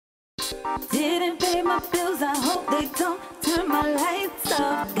Didn't pay my bills, I hope they don't turn my lights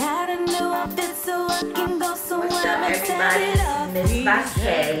off. Got a new outfit so I can go somewhere. What's up, everybody? Miss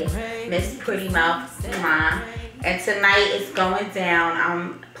Basque, Miss Pretty Mouth Mom. And tonight it's going down.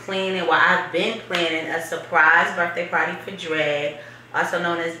 I'm planning, well, I've been planning a surprise birthday party for Drag, also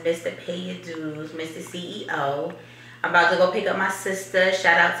known as Mr. Pay Your Dues, Mr. CEO. I'm about to go pick up my sister.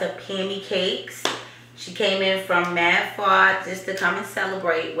 Shout out to Pammy Cakes. She came in from mad far just to come and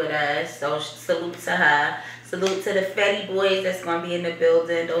celebrate with us. So salute to her. Salute to the Fetty boys that's going to be in the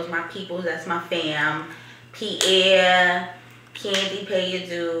building. Those my peoples. That's my fam. Pierre, Candy, Pay Your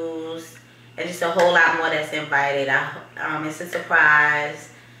Dues, and just a whole lot more that's invited. It's a surprise.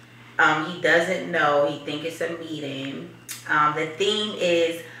 He doesn't know. He think it's a meeting. The theme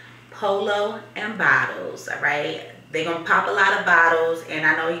is polo and bottles. All right. They're going to pop a lot of bottles, and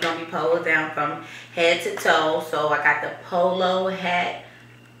I know he's going to be poloed down from head to toe. So I got the polo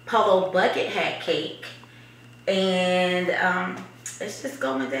bucket hat cake, and it's just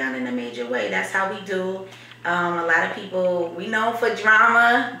going down in a major way. That's how we do. A lot of people, we know for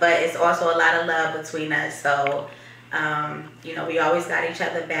drama, but it's also a lot of love between us. So, you know, we always got each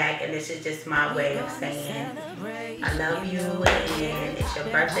other back, and this is just my way of saying I love you, and it's your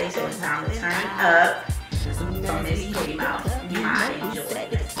birthday, so it's time to turn up. From this Pretty Mouth, I enjoy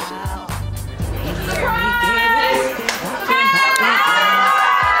this. All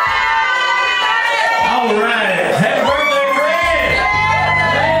right, happy birthday, Fred!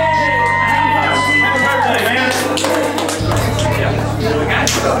 Happy birthday, man!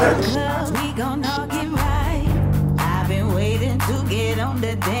 We gon' all get right. I've been waiting to get on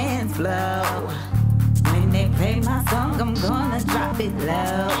the dance floor. When they play my song, I'm gonna drop it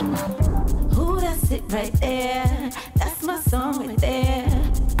low. That's it right there, that's my song right there.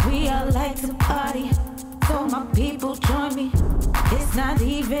 We all like to party, so my people join me. It's not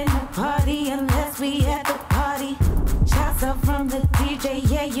even a party unless we at the party. Shouts out from the DJ,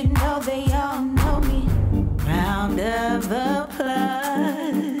 yeah, you know they all know me. Round of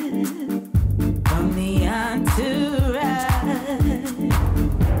applause from the entourage.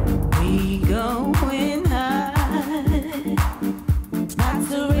 We going high, not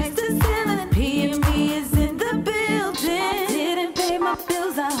to raise the ceiling. P&B is in the building. Didn't pay my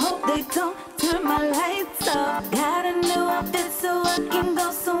bills, I hope they don't turn my lights off. Got a new outfit so I can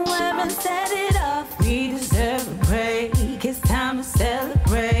go somewhere and set it off. We deserve a break, it's time to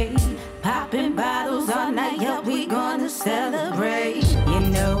celebrate. Popping bottles all night, yeah, we gonna celebrate. You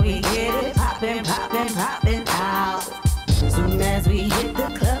know we get it poppin', poppin', poppin' out. Soon as we hit the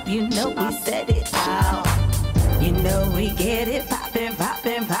club, you know we set it out. You know we get it poppin',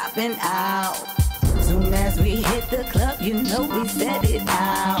 poppin', poppin' out. Soon as we hit the club, you know we set it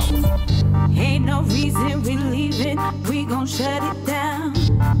out. Ain't no reason we leaving, we gon' shut it down.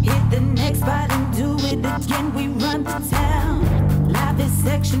 Hit the next spot and do it again, we run the town. Live is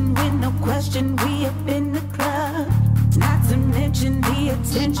section with no question, we up in the club. Not to mention the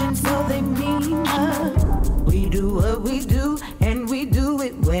attention, so they mean us. We do what we do, and we do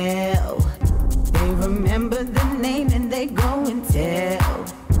it well. They remember the name and they go and tell.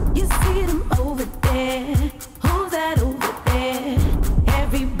 You see them over there, who's that over there?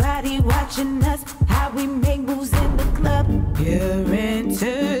 Everybody watching us, how we make moves in the club. Pure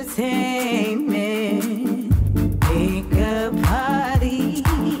entertainment, make a party,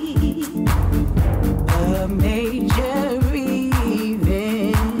 a major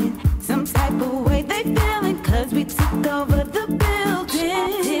event. Some type of way they feeling, cause we took over the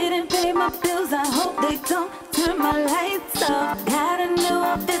building. Didn't pay my bills, I hope they don't turn my lights off. Got a new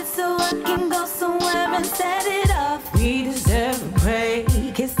outfit so I can go somewhere and set it off. We deserve a break,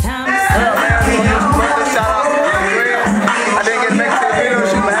 it's time to celebrate. I didn't get back to the video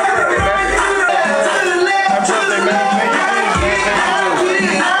shoot, but happy birthday, man. Happy birthday, man.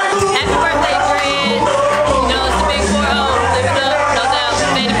 Happy birthday, Fred. You know it's the big 4-0. Live it up, no doubt.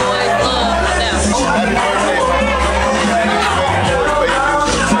 Fetty boys, love, no doubt. Happy birthday.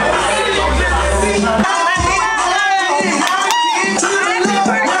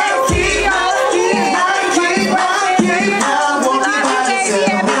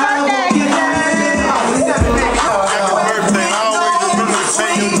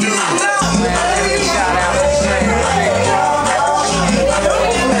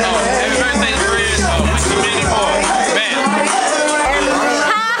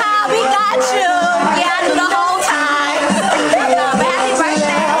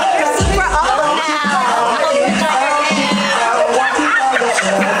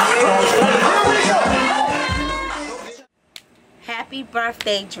 Happy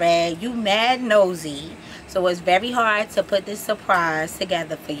birthday, Drag. You mad nosy. So it's very hard to put this surprise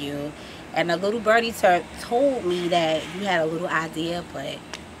together for you. And the little birdie told me that you had a little idea, but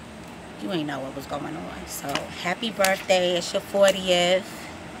you ain't know what was going on. So happy birthday. It's your 40th.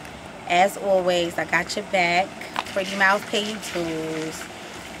 As always, I got your back. Pretty mouth, pay you tools.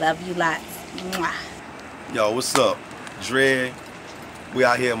 Love you lots. Mwah. Yo, what's up? Dre. We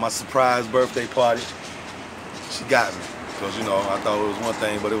out here at my surprise birthday party. She got me. Because, you know, I thought it was one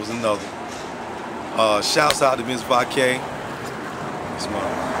thing, but it was another. Shouts out to Ms. Vacay. It's my,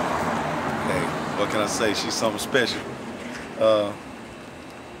 hey, what can I say? She's something special.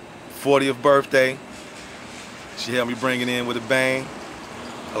 40th birthday. She helped me bring it in with a bang.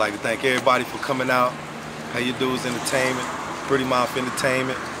 I'd like to thank everybody for coming out. How you do is entertainment. Pretty Mouth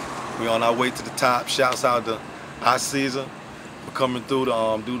Entertainment. We on our way to the top. Shouts out to Iceaser for coming through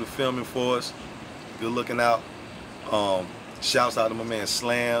to do the filming for us. Good looking out. Shouts out to my man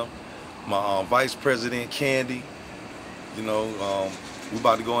Slam, my Vice President Candy. You know, we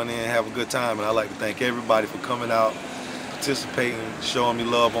about to go in there and have a good time, and I'd like to thank everybody for coming out, participating, showing me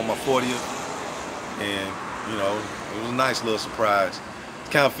love on my 40th. And, you know, it was a nice little surprise.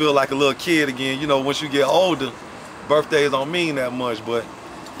 Kind of feel like a little kid again. You know, once you get older, birthdays don't mean that much, but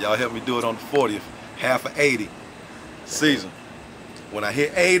y'all helped me do it on the 40th, half of 80 season. When I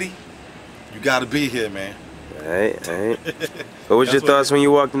hit 80, you gotta be here, man. Hey. What was your thoughts when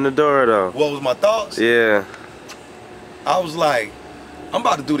you walked in the door, though? What was my thoughts? Yeah. I was like, I'm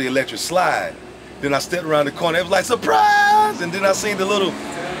about to do the electric slide. Then I stepped around the corner, it was like, surprise! And then I seen the little,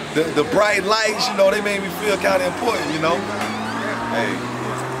 the bright lights, you know, they made me feel kind of important, you know? Hey,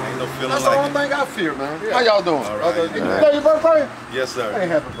 ain't no feeling That's like the only thing I feel, man. Yeah. How y'all doing? All right. Today your birthday? Yes, sir. Hey,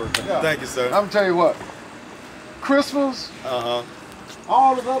 happy birthday. Yeah. Thank you, sir. I'm gonna tell you what. Christmas,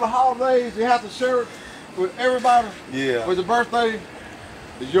 all the other holidays, you have to share it with everybody. Yeah. With your birthday,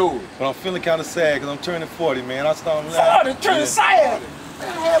 it's yours. But I'm feeling kind of sad because I'm turning 40, man. I started 40, turning sad.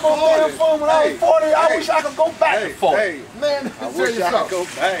 Man, I had more damn fun when I was 40. I wish I could go back to 40. Hey, man, I wish I could go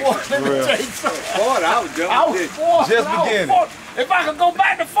back. Let me tell you something. 40, I was young. I was 40. Just beginning. If I could go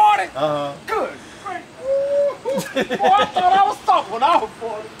back to 40, good. Great. Boy, I thought I was tough when I was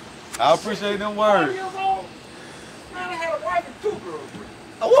 40. I appreciate them 40 words. years old. Man, I had a wife and 2 girls.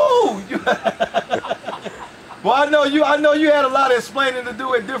 Woo! Well, I know you had a lot of explaining to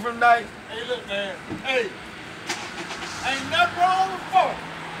do at different nights. Hey, look, man. Hey, ain't nothing wrong with 40.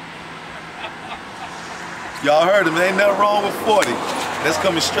 Y'all heard him. Ain't nothing wrong with 40. That's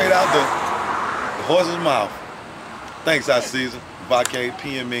coming straight out the horse's mouth. Thanks, Iceaser, Vacay,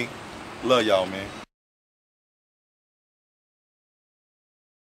 PME. Love y'all, man.